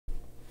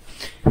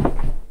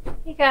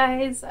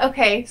guys.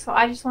 Okay, so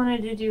I just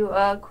wanted to do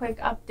a quick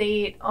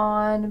update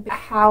on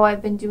how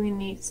I've been doing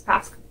these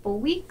past couple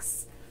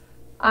weeks.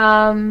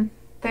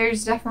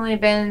 There's definitely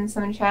been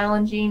some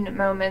challenging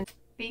moments,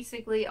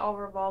 basically all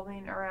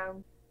revolving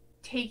around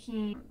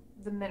taking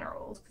the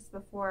minerals, because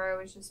before I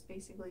was just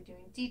basically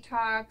doing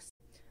detox,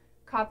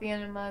 coffee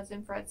enemas,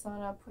 infrared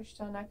sauna,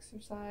 push-down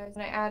exercise.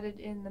 When I added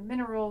in the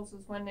minerals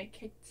was when it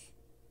kicked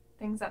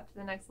things up to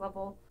the next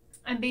level.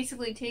 I'm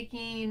basically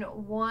taking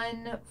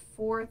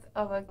 1/4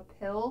 of a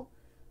pill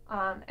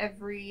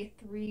every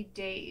 3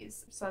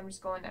 days. So I'm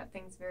just going at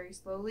things very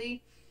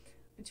slowly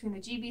between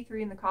the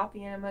GB3 and the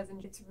coffee enemas,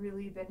 and it's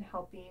really been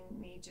helping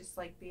me just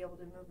like be able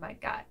to move my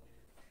gut.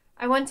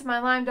 I went to my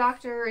Lyme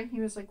doctor and he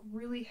was like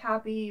really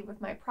happy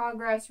with my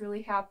progress,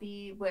 really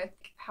happy with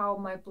how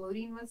my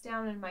bloating was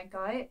down in my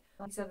gut.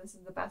 He said this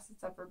is the best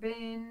it's ever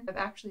been. I've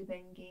actually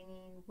been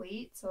gaining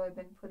weight, so I've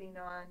been putting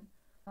on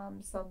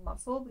some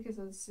muscle because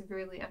I was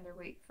severely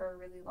underweight for a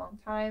really long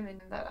time, and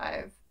that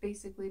I've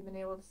basically been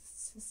able to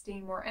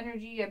sustain more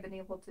energy. I've been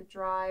able to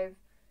drive,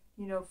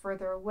 you know,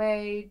 further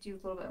away, do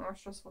a little bit more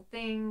stressful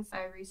things.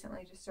 I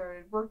recently just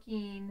started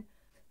working.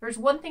 There's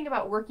one thing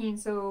about working,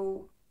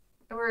 so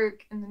I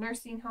work in the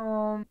nursing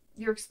home.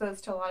 You're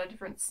exposed to a lot of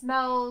different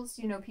smells.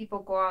 You know, people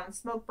go out on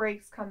smoke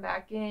breaks, come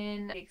back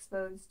in,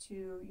 exposed to,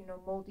 you know,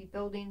 moldy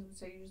buildings,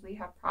 which I usually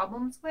have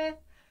problems with.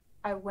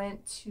 I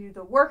went to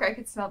the work, I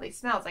could smell these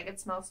smells. I could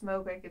smell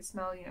smoke, I could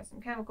smell, you know,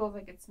 some chemicals, I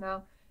could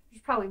smell,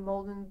 there's probably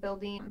mold in the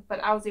building, but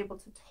I was able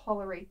to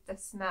tolerate the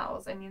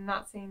smells. I mean,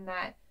 not saying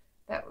that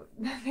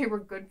they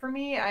were good for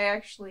me. I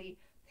actually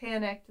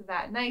panicked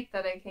that night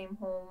that I came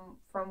home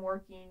from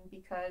working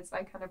because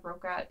I kind of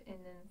broke out in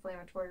an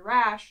inflammatory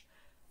rash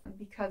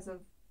because of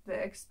the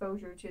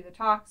exposure to the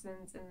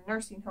toxins in the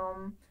nursing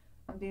home.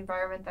 The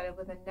environment that I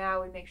live in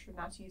now, we make sure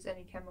not to use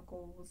any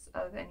chemicals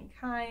of any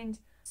kind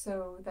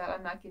so that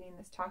I'm not getting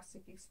this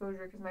toxic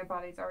exposure, because my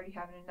body's already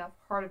having enough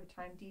hard of a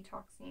time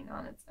detoxing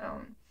on its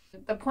own.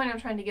 The point I'm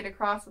trying to get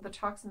across with the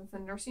toxins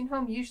in the nursing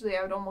home, usually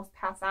I would almost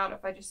pass out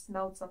if I just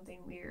smelled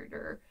something weird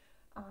or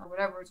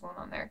whatever was going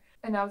on there.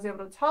 And I was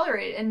able to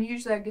tolerate it, and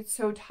usually I'd get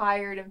so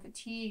tired and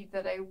fatigued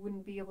that I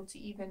wouldn't be able to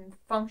even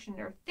function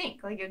or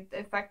think. Like, it'd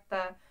affect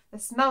the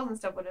smells and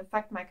stuff would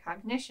affect my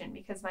cognition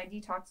because my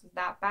detox was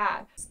that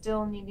bad.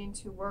 Still needing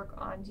to work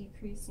on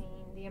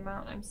decreasing the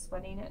amount I'm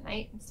sweating at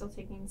night. I'm still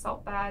taking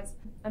salt baths.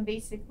 I'm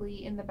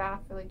basically in the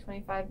bath for like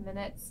 25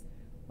 minutes,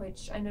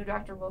 which I know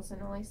Dr.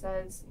 Wilson only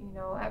says, you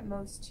know, at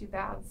most 2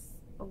 baths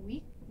a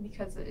week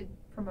because it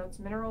promotes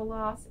mineral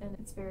loss and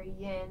it's very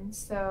yin.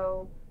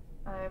 So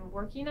I'm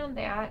working on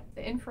that.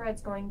 The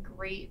infrared's going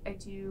great. I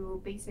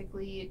do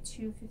basically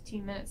 2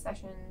 15-minute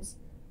sessions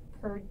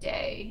per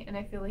day, and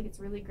I feel like it's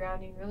really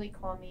grounding, really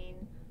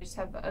calming. I just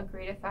have a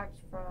great effect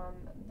from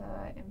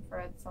the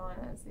infrared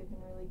saunas. They've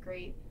been really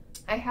great.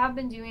 I have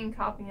been doing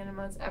coffee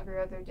enemas every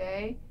other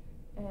day,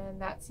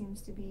 and that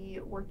seems to be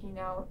working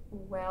out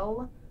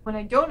well. When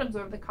I don't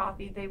absorb the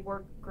coffee, they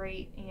work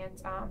great, and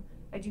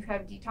I do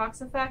have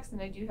detox effects,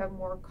 and I do have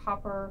more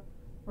copper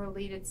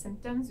related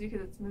symptoms because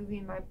it's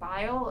moving my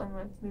bile, and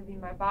when it's moving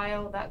my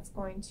bile, that's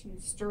going to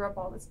stir up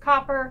all this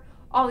copper,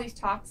 all these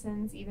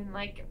toxins. Even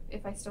like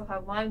if I still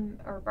have Lyme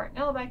or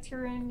Bartonella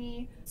bacteria in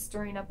me,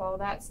 stirring up all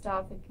that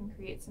stuff, it can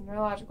create some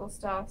neurological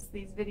stuff. So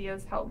these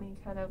videos help me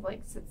kind of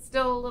like sit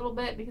still a little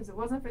bit, because if it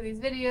wasn't for these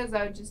videos,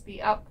 I would just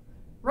be up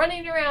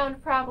running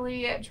around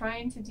probably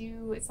trying to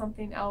do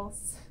something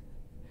else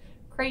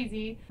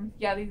crazy.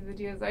 Yeah, these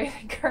videos I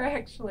think are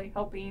actually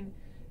helping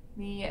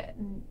me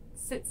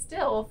sit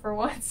still for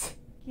once.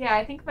 Yeah,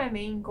 I think my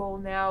main goal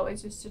now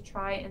is just to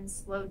try and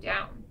slow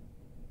down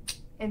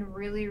and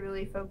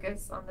really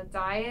focus on the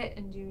diet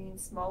and doing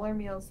smaller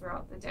meals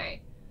throughout the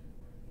day.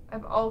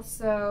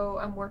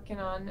 I'm working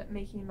on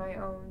making my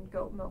own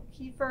goat milk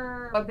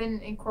kefir. I've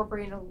been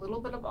incorporating a little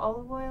bit of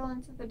olive oil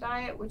into the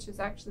diet, which has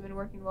actually been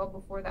working well.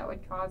 Before, that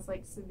would cause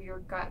like severe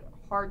gut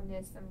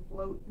hardness and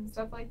bloat and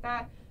stuff like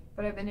that.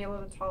 But I've been able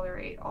to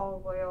tolerate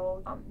olive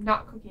oil,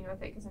 not cooking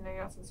with it, because I know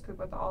you're not supposed to cook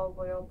with the olive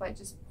oil, but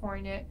just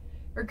pouring it,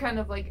 or kind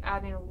of like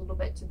adding a little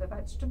bit to the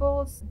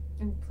vegetables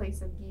in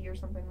place of ghee or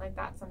something like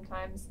that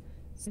sometimes.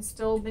 I've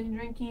still been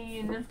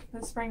drinking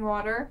the spring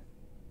water.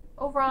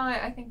 Overall,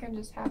 I think I'm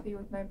just happy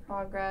with my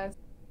progress.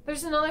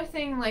 There's another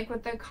thing, like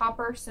with the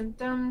copper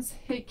symptoms,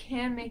 it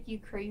can make you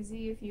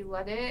crazy if you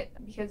let it,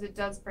 because it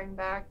does bring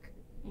back,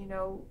 you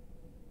know,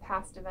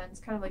 past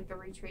events, kind of like the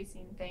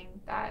retracing thing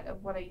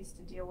of what I used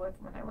to deal with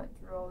when I went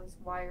through all this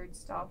wired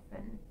stuff,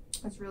 and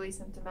was really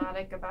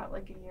symptomatic about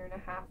like 1.5 years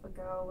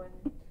ago,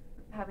 and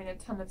having a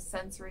ton of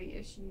sensory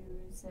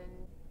issues,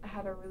 and I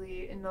had a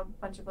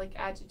bunch of like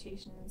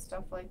agitation and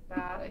stuff like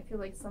that. I feel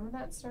like some of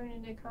that's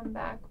starting to come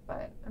back,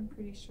 but I'm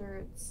pretty sure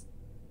it's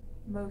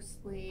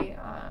mostly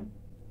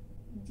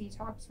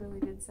detox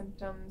related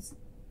symptoms.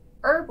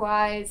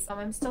 Herb-wise,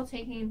 I'm still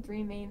taking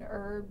 3 main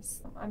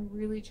herbs. I'm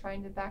really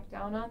trying to back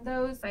down on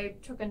those. I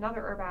took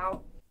another herb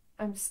out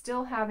I'm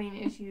still having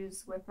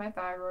issues with my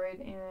thyroid,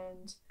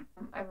 and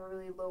I have a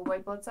really low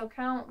white blood cell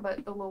count,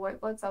 but the low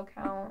white blood cell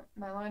count,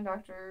 my Lyme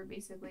doctor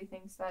basically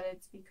thinks that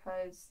it's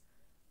because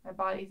my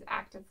body's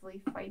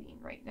actively fighting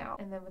right now.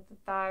 And then with the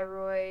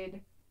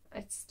thyroid,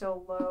 it's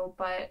still low,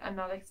 but I'm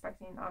not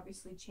expecting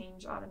obviously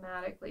change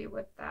automatically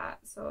with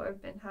that. So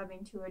I've been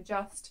having to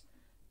adjust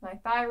my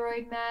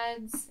thyroid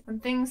meds. When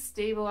things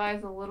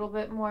stabilize a little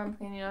bit more, I'm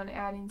planning on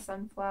adding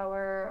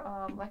sunflower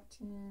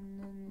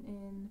lectin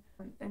in,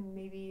 and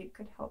maybe it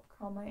could help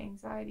calm my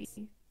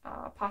anxiety,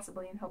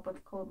 possibly, and help with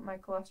my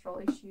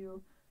cholesterol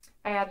issue.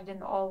 I added in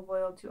the olive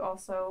oil to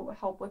also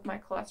help with my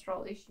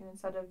cholesterol issue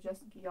instead of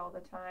just ghee all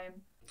the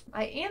time.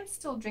 I am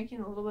still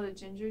drinking a little bit of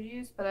ginger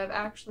juice, but I've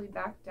actually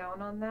backed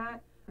down on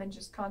that and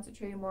just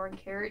concentrating more on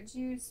carrot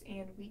juice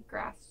and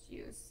wheatgrass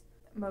juice.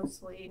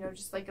 Mostly,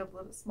 just like a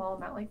little small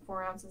amount, like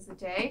 4 ounces a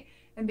day.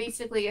 And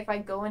basically, if I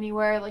go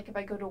anywhere, like if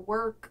I go to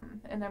work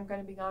and I'm going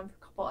to be gone for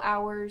a couple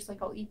hours,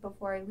 like I'll eat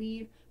before I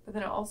leave, but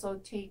then I'll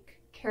also take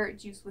carrot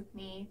juice with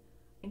me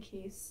in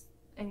case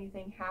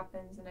anything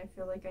happens and I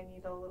feel like I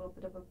need a little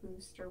bit of a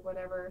boost or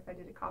whatever. If I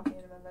did a coffee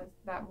enema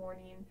that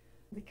morning,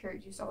 the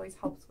carrot juice always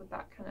helps with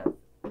that kind of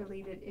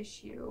related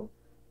issue.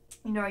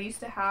 I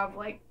used to have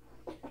like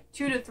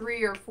 2 to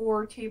 3 or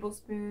 4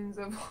 tablespoons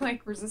of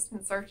like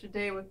resistant starch a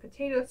day with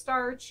potato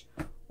starch,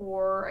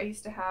 or I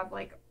used to have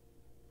like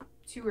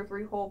 2 or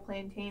 3 whole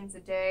plantains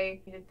a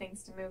day. Needed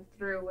things to move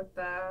through with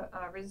the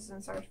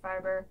resistant starch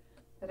fiber,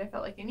 that I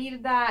felt like I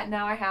needed that.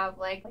 Now I have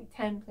like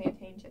 10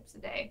 plantain chips a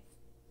day,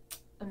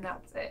 and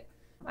that's it.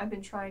 I've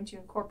been trying to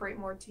incorporate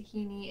more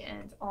tahini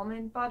and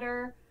almond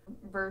butter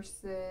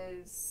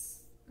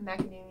versus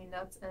macadamia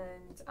nuts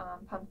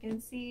and pumpkin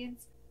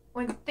seeds.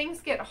 When things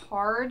get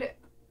hard,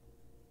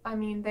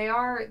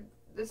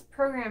 this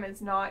program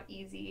is not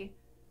easy.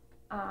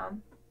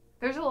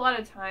 There's a lot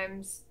of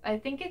times, I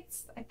think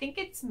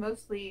it's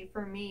mostly,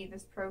 for me,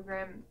 this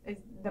program is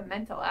the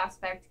mental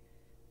aspect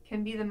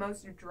can be the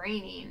most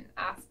draining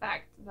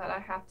aspect that I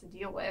have to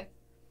deal with.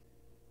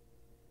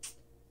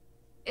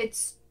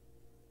 It's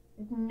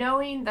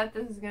knowing that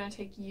this is going to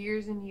take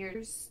years and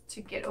years to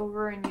get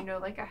over, and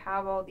I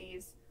have all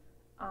these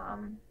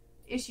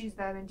issues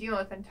that I've been dealing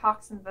with and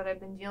toxins that I've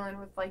been dealing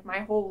with like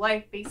my whole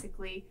life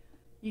basically.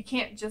 You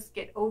can't just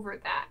get over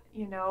that,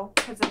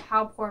 because of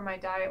how poor my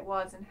diet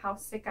was and how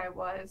sick I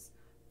was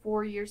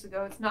 4 years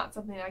ago. It's not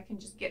something I can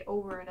just get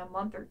over in a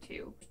month or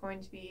two. It's going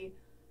to be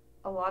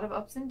a lot of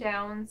ups and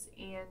downs,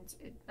 and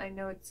I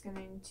know it's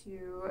going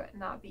to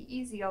not be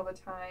easy all the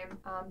time,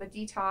 but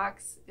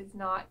detox is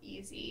not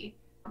easy.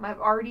 I've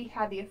already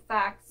had the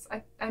effects.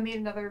 I made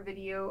another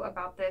video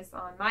about this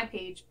on my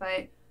page,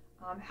 but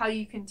how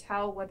you can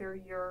tell whether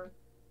you're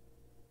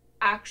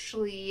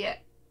actually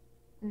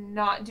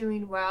not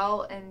doing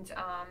well and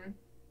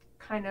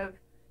kind of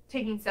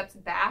taking steps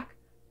back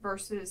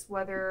versus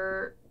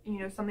whether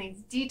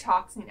something's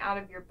detoxing out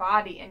of your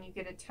body and you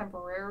get a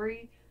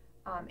temporary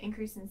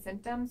increase in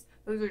symptoms.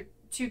 Those are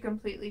 2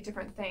 completely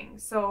different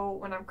things. So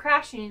when I'm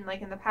crashing,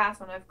 like in the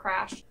past when I've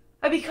crashed,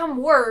 I become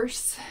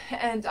worse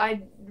and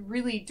I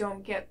really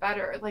don't get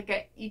better.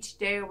 Like each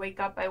day I wake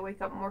up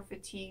more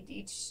fatigued.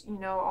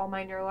 All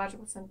my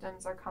neurological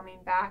symptoms are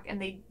coming back,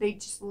 and they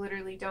just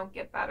literally don't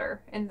get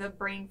better. And the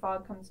brain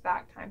fog comes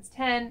back times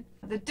 10.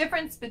 The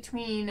difference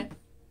between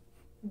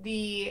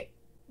the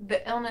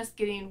illness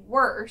getting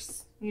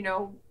worse,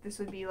 this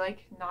would be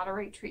like not a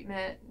right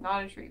treatment,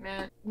 not a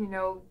treatment,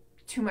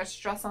 too much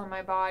stress on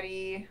my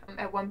body.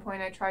 At one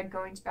point I tried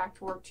going back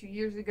to work 2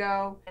 years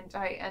ago, and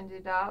I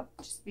ended up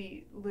just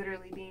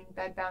literally being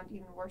bedbound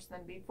even worse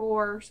than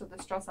before, so the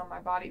stress on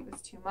my body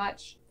was too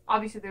much.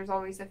 Obviously there's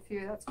always a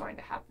fear that's going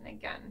to happen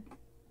again.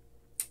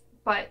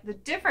 But the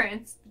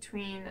difference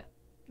between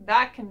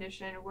that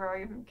condition where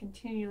I'm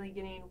continually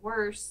getting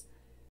worse,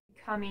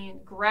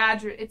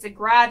 it's a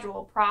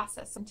gradual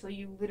process until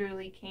you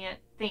literally can't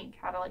think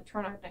how to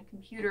turn on a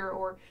computer,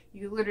 or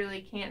you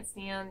literally can't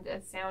stand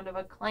a sound of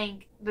a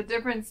clank. The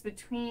difference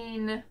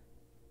between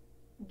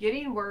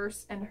getting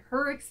worse and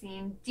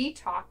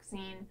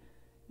detoxing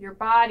your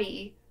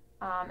body,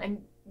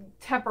 and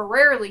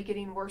temporarily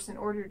getting worse in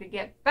order to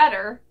get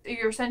better,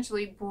 you're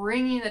essentially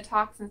bringing the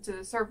toxins to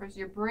the surface.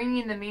 You're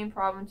bringing the main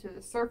problem to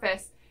the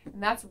surface.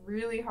 And that's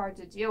really hard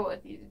to deal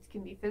with. It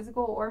can be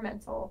physical or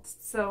mental.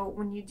 So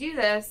when you do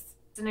this,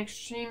 it's an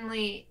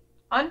extremely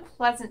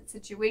unpleasant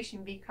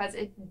situation because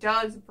it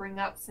does bring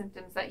up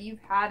symptoms that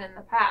you've had in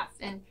the past.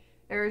 And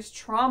there is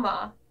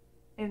trauma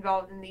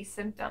involved in these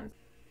symptoms.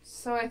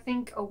 So I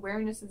think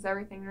awareness is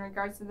everything in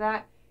regards to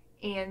that.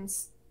 And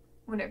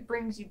when it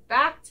brings you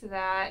back to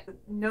that,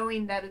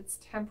 knowing that it's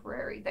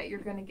temporary, that you're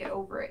going to get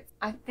over it.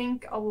 I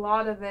think a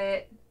lot of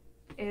it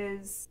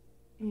is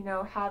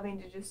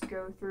having to just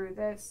go through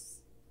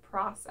this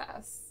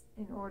process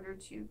in order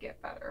to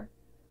get better.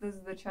 Those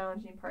are the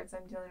challenging parts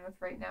I'm dealing with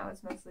right now,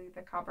 is mostly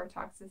the copper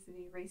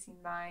toxicity, racing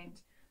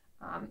mind,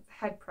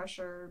 head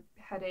pressure,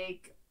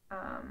 headache,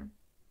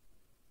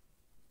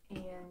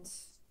 and,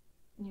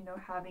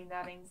 having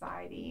that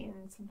anxiety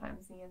and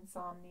sometimes the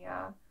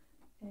insomnia,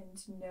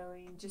 and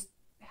knowing just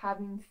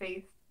having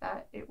faith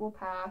that it will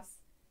pass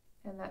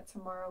and that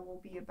tomorrow will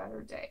be a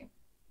better day.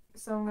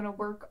 So I'm going to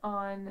work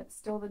on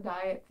still the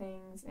diet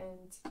things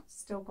and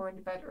still going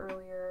to bed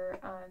earlier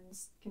and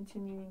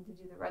continuing to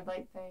do the red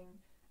light thing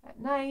at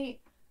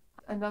night.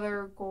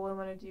 Another goal I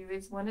want to do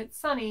is when it's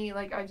sunny,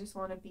 like I just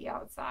want to be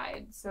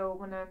outside. So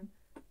when I'm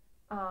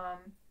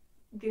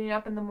getting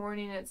up in the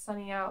morning and it's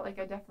sunny out, like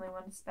I definitely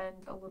want to spend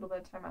a little bit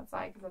of time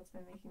outside because that's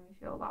been making me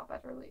feel a lot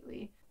better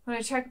lately. When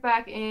I check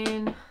back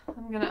in,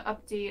 I'm going to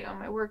update on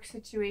my work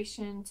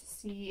situation to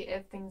see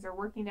if things are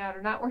working out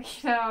or not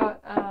working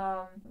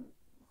out.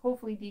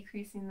 Hopefully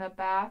decreasing the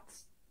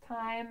bath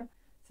time.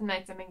 Some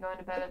nights I've been going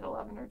to bed at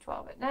 11 or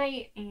 12 at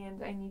night,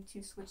 and I need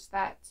to switch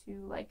that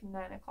to like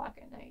 9 o'clock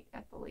at night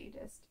at the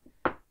latest.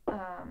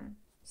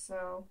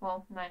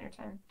 Well, 9 or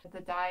 10.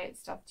 The diet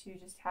stuff too,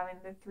 just having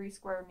the 3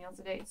 square meals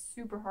a day, it's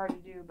super hard to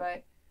do,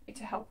 but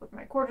to help with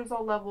my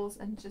cortisol levels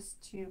and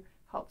just to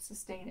help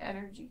sustain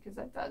energy, because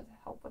that does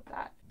help with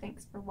that.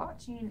 Thanks for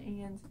watching,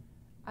 and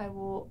I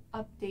will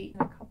update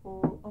in a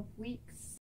couple of weeks.